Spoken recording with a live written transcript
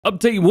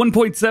Update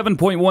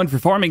 1.7.1 for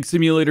Farming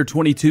Simulator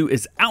 22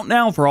 is out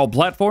now for all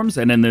platforms,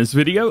 and in this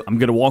video, I'm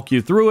going to walk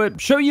you through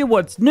it, show you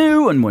what's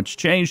new and what's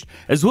changed,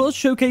 as well as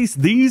showcase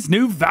these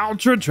new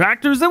Valtra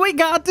tractors that we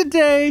got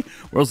today.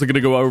 We're also going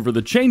to go over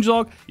the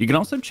changelog. You can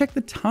also check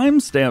the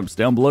timestamps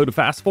down below to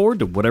fast forward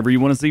to whatever you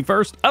want to see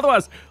first.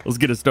 Otherwise, let's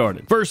get it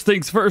started. First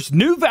things first,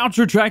 new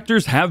Valtra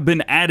tractors have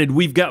been added.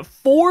 We've got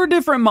 4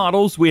 different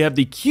models. We have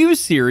the Q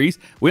series.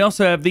 We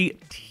also have the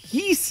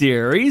T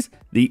series,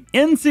 the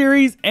N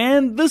series,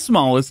 and the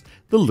smallest,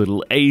 the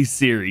little A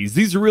series.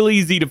 These are really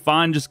easy to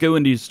find. Just go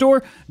into your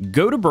store,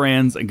 go to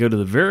brands, and go to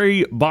the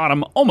very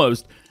bottom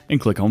almost, and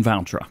click on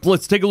Valtra.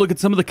 Let's take a look at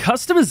some of the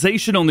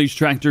customization on these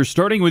tractors,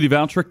 starting with the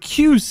Valtra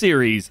Q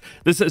series.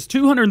 This has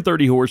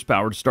 230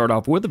 horsepower to start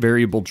off with, a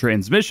variable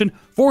transmission,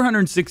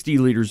 460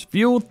 liters of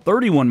fuel,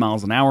 31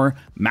 miles an hour,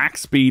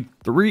 max speed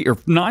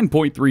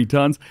 9.3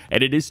 tons,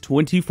 and it is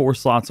 24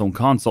 slots on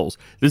consoles.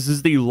 This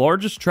is the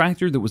largest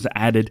tractor that was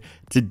added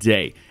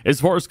today.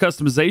 As far as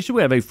customization,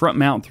 we have a front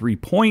mount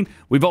 3-point.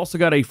 We've also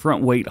got a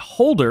front weight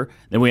holder.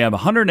 Then we have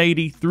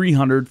 180,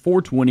 300,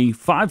 420,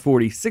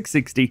 540,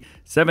 660,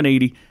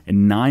 780,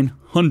 and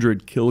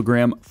 900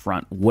 kilogram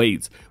front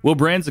weights. Wheel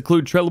brands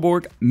include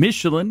Trelleborg,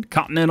 Michelin,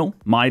 Continental,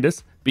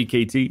 Midas,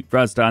 BKT,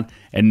 Firestone,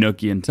 and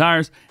Nokian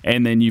tires.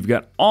 And then you've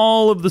got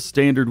all of the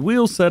standard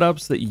wheel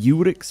setups that you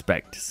would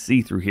expect to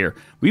see through here.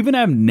 We even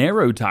have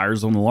narrow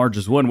tires on the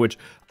largest one, which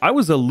I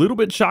was a little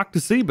bit shocked to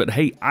see, but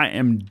hey, I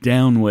am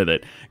down with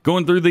it.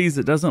 Going through these,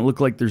 it doesn't look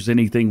like there's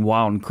anything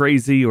wild and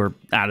crazy or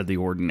out of the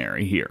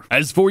ordinary here.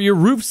 As for your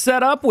roof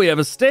setup, we have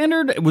a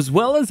standard as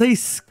well as a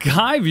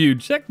sky view.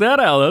 Check that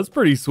out, that's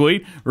pretty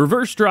sweet.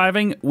 Reverse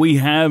driving, we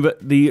have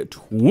the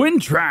twin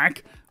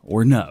track,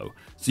 or no.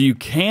 So you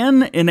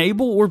can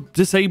enable or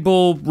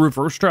disable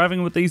reverse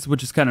driving with these,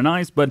 which is kind of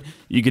nice, but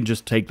you can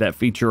just take that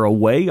feature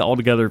away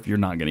altogether if you're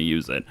not going to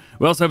use it.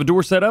 We also have a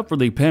door setup for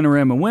the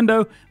panorama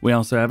window. We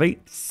also have a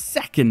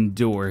second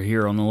door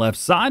here on the left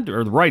side,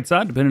 or the right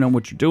side, depending on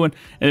what you're doing.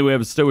 And then we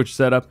have a stowage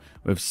setup.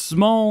 We have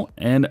small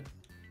and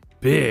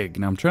big.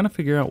 Now I'm trying to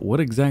figure out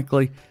what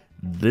exactly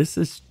this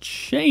is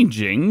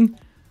changing,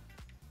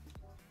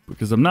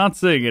 because I'm not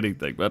seeing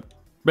anything, but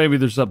maybe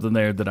there's something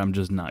there that I'm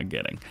just not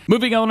getting.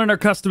 Moving on in our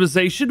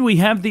customization, we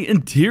have the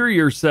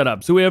interior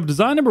setup. So we have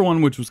design number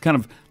 1, which was kind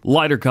of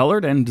lighter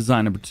colored, and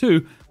design number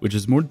 2, which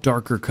is more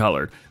darker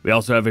colored. We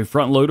also have a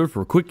front loader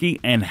for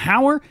Quickie and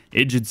Hauer.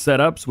 Engine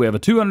setups, we have a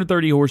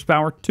 230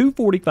 horsepower,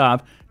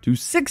 245,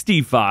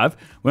 265.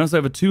 We also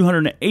have a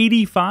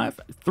 285,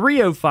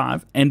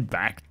 305, and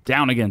back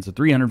down again. So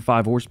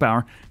 305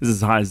 horsepower is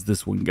as high as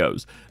this one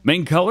goes.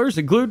 Main colors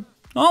include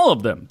all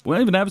of them. We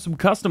even have some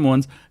custom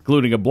ones,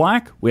 including a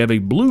black, we have a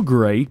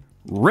blue-gray,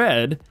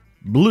 red,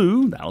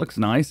 blue, that looks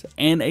nice,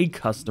 and a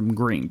custom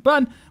green.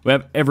 But we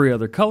have every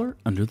other color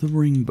under the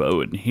rainbow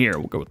in here.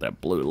 We'll go with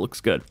that blue, it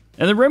looks good.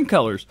 And the rim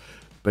colors,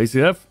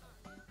 basic F,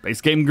 base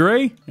game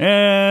gray,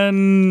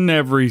 and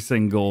every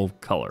single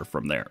color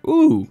from there.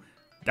 Ooh,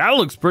 that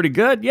looks pretty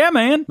good. Yeah,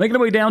 man. Making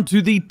our way down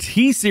to the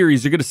T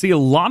series, you're going to see a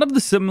lot of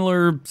the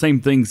same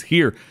things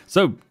here.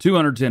 So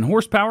 210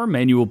 horsepower,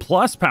 manual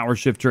plus power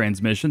shift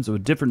transmission. So a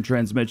different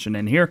transmission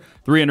in here.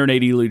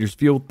 380 liters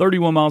fuel,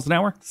 31 miles an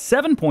hour,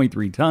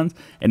 7.3 tons,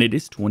 and it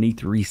is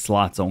 23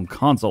 slots on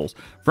consoles.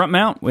 Front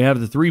mount, we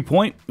have the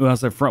 3-point. We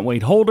also have front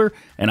weight holder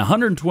and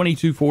 120,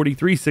 240,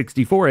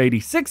 360, 480,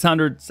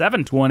 600,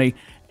 720,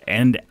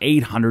 and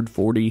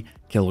 840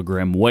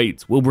 kilogram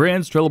weights. Wheel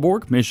brands,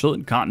 Trelleborg,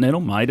 Michelin,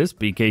 Continental, Midas,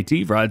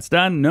 BKT,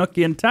 Firestone,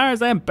 Nokian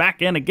tires, and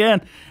back in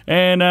again.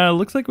 And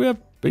looks like we have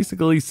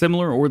basically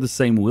similar or the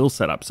same wheel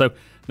setup. So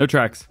no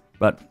tracks,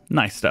 but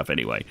nice stuff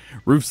anyway.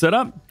 Roof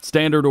setup,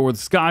 standard or the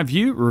sky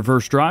view,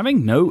 reverse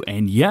driving, no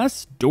and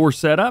yes. Door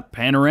setup,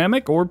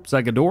 panoramic or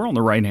second door on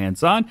the right-hand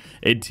side.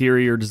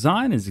 Interior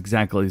design is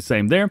exactly the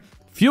same there.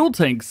 Fuel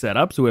tank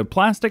setup, so we have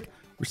plastic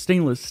or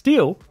stainless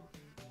steel.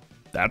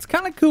 That's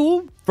kind of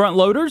cool. Front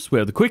loaders, we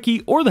have the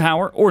Quickie or the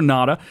Hauer or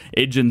nada.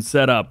 Engine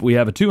setup, we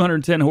have a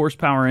 210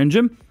 horsepower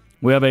engine.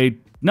 We have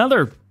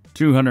another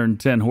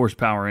 210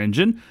 horsepower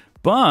engine,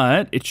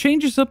 but it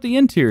changes up the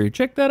interior.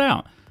 Check that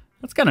out.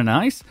 That's kind of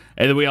nice.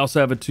 And then we also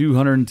have a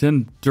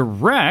 210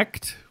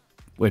 direct,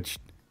 which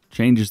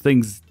changes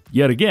things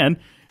yet again.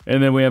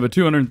 And then we have a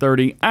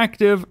 230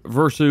 active,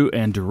 Versu,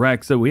 and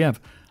direct. So we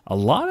have a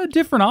lot of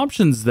different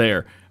options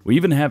there. We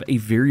even have a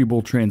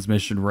variable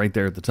transmission right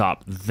there at the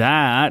top.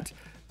 That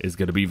is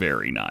going to be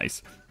very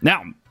nice.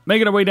 Now,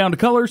 making our way down to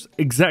colors,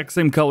 exact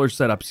same color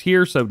setups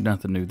here, so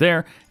nothing new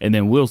there. And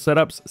then wheel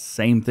setups,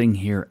 same thing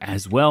here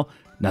as well.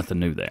 Nothing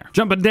new there.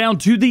 Jumping down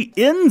to the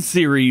N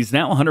series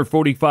now,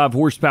 145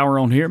 horsepower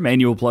on here,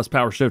 manual plus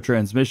power shift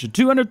transmission,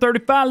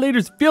 235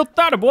 liters of fuel,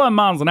 31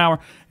 miles an hour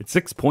at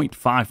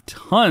 6.5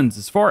 tons.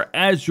 As far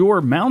as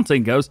your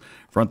mounting goes,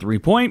 front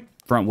 3-point,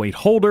 front weight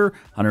holder,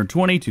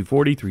 120,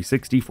 240,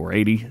 360,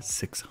 480,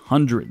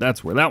 600.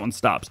 That's where that one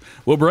stops.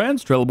 Wheel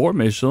brands, Trelleborg,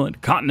 Michelin,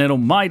 Continental,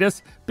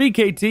 Midas,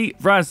 BKT,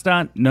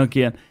 Firestone,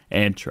 Nokian,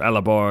 and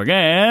Trelleborg.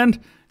 And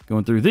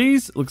going through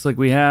these, looks like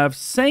we have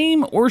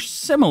same or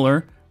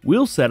similar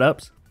wheel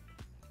setups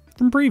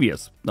from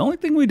previous. The only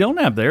thing we don't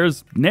have there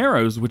is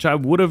narrows, which I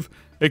would have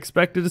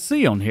expected to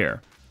see on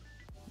here.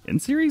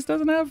 N-Series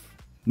doesn't have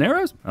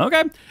narrows?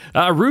 Okay.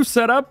 Roof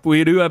setup,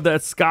 we do have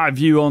that sky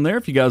view on there.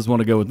 If you guys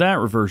want to go with that,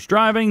 reverse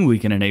driving, we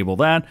can enable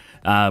that.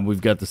 We've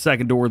got the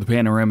second door, the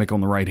panoramic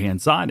on the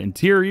right-hand side.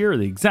 Interior,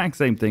 the exact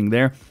same thing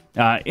there.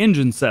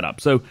 Engine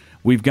setup. So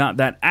we've got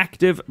that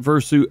active,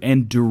 Versu,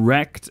 and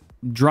direct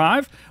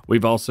drive.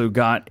 We've also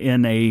got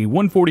in a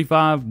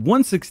 145,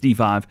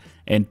 165,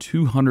 and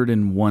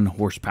 201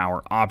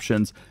 horsepower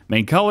options.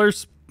 Main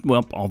colors,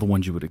 well, all the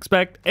ones you would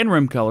expect, and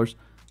rim colors,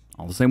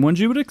 all the same ones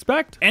you would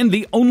expect. And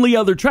the only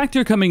other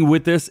tractor coming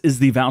with this is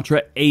the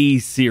Valtra A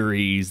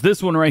series.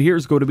 This one right here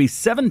is going to be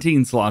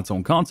 17 slots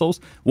on consoles,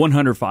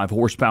 105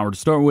 horsepower to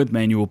start with,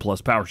 manual plus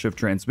power shift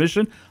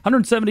transmission,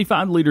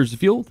 175 liters of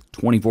fuel,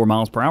 24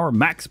 miles per hour,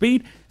 max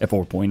speed at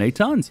 4.8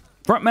 tons.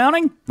 Front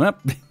mounting, well,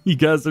 you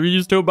guys are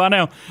used to it by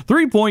now.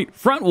 3-point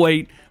front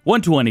weight,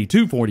 120,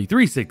 240,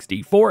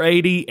 360,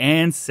 480,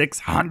 and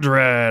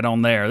 600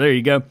 on there. There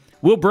you go.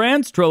 Wheel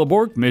brands,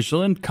 Trelleborg,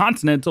 Michelin,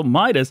 Continental,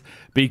 Midas,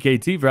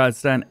 BKT,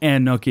 Vredstein,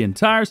 and Nokian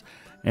tires.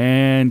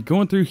 And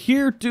going through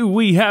here, do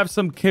we have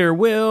some Care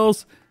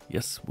wheels?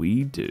 Yes,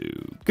 we do.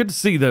 Good to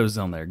see those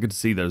on there. Good to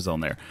see those on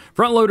there.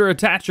 Front loader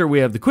attacher, we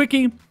have the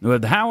Quickie, we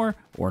have the Hauer,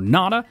 or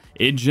Nada,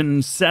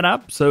 engine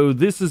setup. So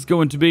this is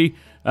going to be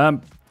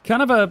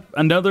kind of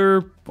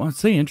another, well, I'd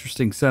say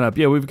interesting setup.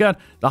 Yeah, we've got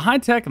the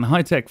High-Tech and the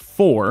High-Tech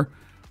 4,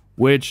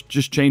 which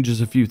just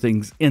changes a few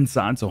things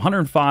inside. So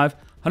 105,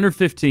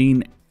 115,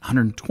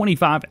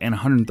 125 and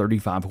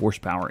 135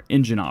 horsepower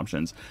engine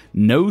options.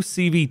 No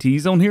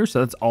CVTs on here, so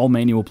that's all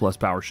manual plus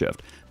power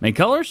shift. Main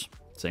colors,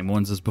 same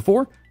ones as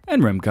before,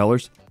 and rim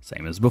colors,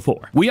 same as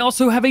before. We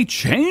also have a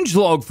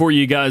changelog for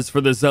you guys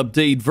for this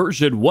update,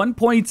 version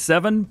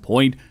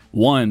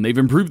 1.7.1. They've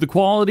improved the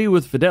quality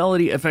with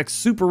Fidelity FX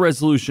Super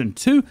Resolution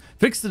 2,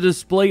 fixed the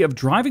display of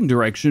driving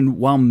direction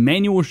while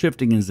manual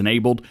shifting is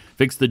enabled,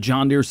 fixed the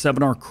John Deere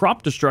 7R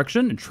crop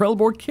destruction and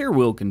Trelleborg Care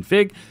wheel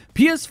config.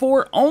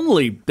 PS4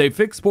 only. They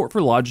fixed support for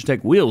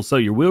Logitech wheels, so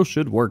your wheels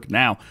should work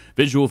now.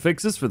 Visual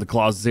fixes for the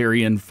Claas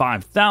Zarian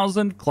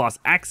 5000, Claas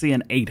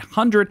Axion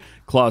 800,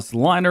 Claas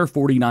Liner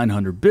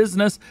 4900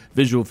 Business.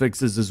 Visual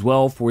fixes as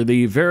well for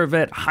the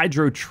Verivet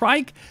Hydro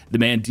Trike, the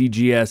MAN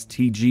TGS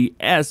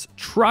TGS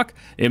Truck,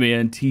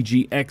 MAN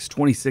TGX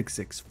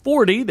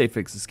 26640. They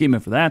fixed the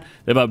schema for that.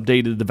 They've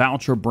updated the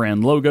Valtra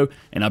brand logo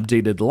and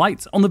updated the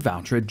lights on the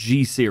Valtra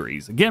G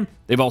series. Again,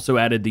 they've also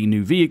added the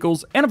new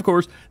vehicles, and of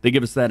course, they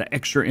give us that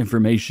extra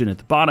information at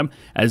the bottom.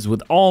 As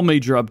with all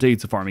major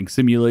updates of Farming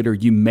Simulator,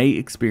 you may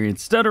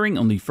experience stuttering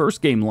on the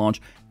first game launch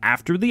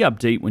after the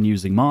update when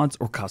using mods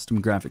or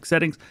custom graphic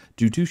settings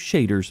due to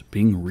shaders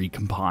being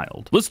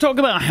recompiled. Let's talk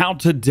about how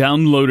to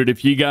download it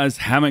if you guys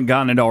haven't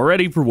gotten it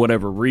already for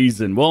whatever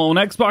reason. Well, on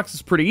Xbox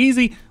it's pretty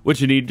easy. What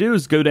you need to do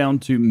is go down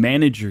to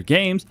Manage Your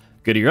Games,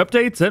 go to your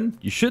updates, and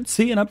you should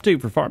see an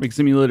update for Farming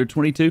Simulator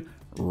 22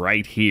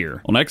 right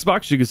here. On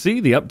Xbox, you can see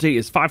the update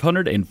is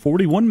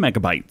 541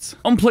 megabytes.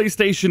 On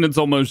PlayStation, it's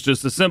almost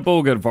just as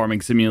simple. Go to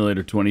Farming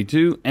Simulator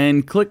 22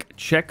 and click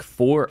Check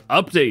for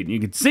Update. You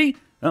can see,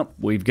 oh,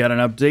 we've got an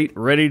update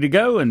ready to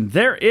go, and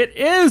there it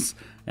is.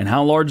 And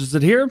how large is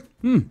it here?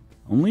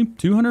 Only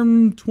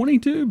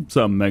 222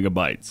 some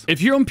megabytes.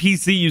 If you're on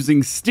PC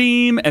using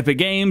Steam, Epic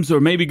Games, or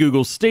maybe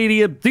Google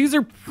Stadia, these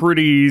are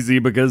pretty easy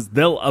because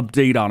they'll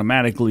update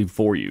automatically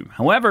for you.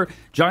 However,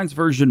 Giants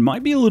version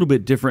might be a little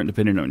bit different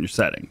depending on your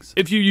settings.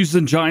 If you're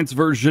using Giants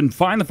version,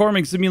 find the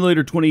Farming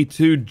Simulator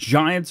 22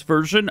 Giants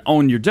version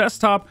on your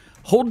desktop,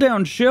 hold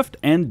down Shift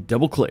and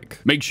double click.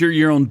 Make sure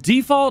you're on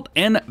default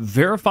and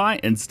verify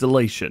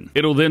installation.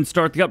 It'll then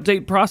start the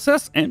update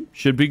process and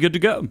should be good to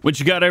go. Once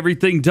you got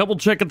everything, double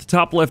check at the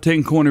top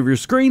left-hand corner of your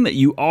screen that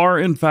you are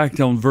in fact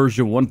on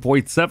version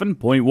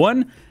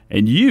 1.7.1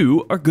 and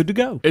you are good to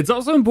go. It's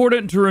also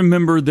important to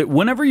remember that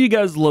whenever you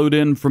guys load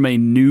in from a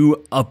new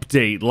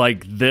update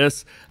like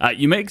this,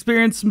 you may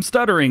experience some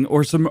stuttering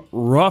or some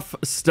rough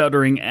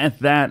stuttering at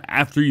that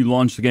after you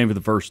launch the game for the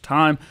first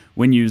time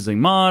when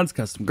using mods,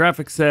 custom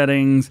graphic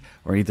settings,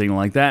 or anything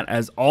like that,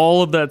 as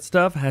all of that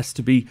stuff has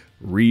to be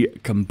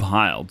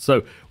recompiled.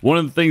 So one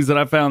of the things that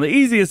I found the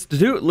easiest to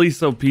do, at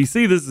least on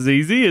PC, this is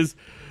easy, is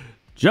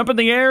jump in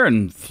the air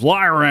and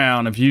fly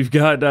around. If you've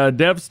got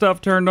dev stuff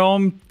turned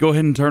on, go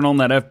ahead and turn on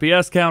that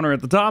FPS counter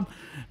at the top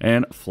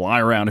and fly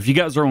around. If you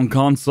guys are on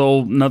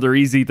console, another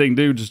easy thing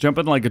to do, just jump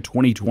in like a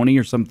 2020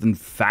 or something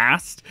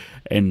fast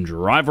and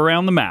drive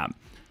around the map.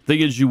 Thing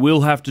is, you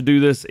will have to do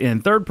this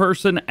in third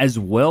person as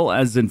well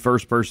as in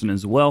first person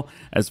as well,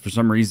 as for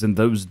some reason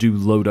those do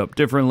load up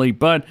differently,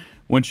 but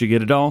once you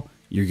get it all,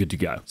 you're good to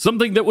go.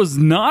 Something that was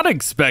not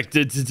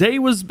expected today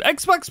was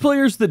Xbox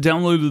players that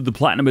downloaded the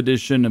Platinum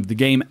Edition of the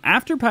game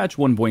after patch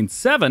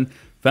 1.7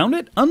 found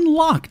it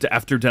unlocked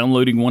after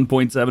downloading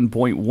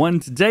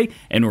 1.7.1 today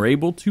and were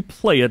able to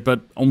play it,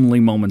 but only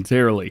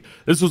momentarily.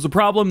 This was a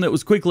problem that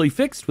was quickly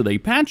fixed with a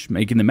patch,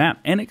 making the map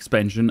and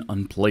expansion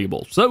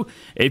unplayable. So,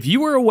 if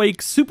you were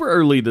awake super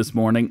early this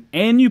morning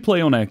and you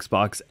play on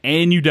Xbox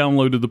and you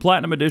downloaded the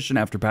Platinum Edition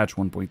after patch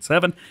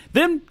 1.7,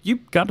 then you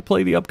got to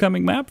play the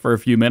upcoming map for a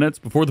few minutes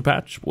before the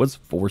patch was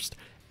forced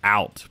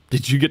out.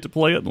 Did you get to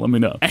play it? Let me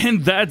know.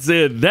 And that's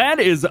it. That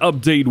is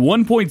update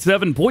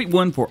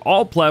 1.7.1 for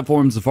all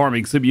platforms of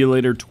Farming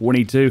Simulator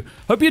 22.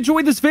 Hope you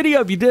enjoyed this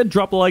video. If you did,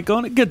 drop a like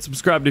on it. Get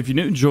subscribed if you're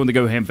new. Join the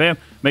DjGoHam fam.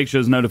 Make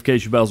sure those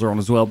notification bells are on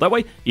as well. That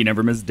way, you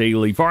never miss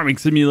daily Farming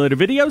Simulator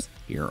videos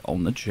here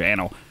on the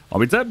channel. All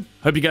being said,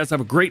 hope you guys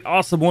have a great,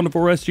 awesome,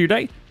 wonderful rest of your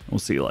day. We'll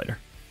see you later.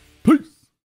 Peace.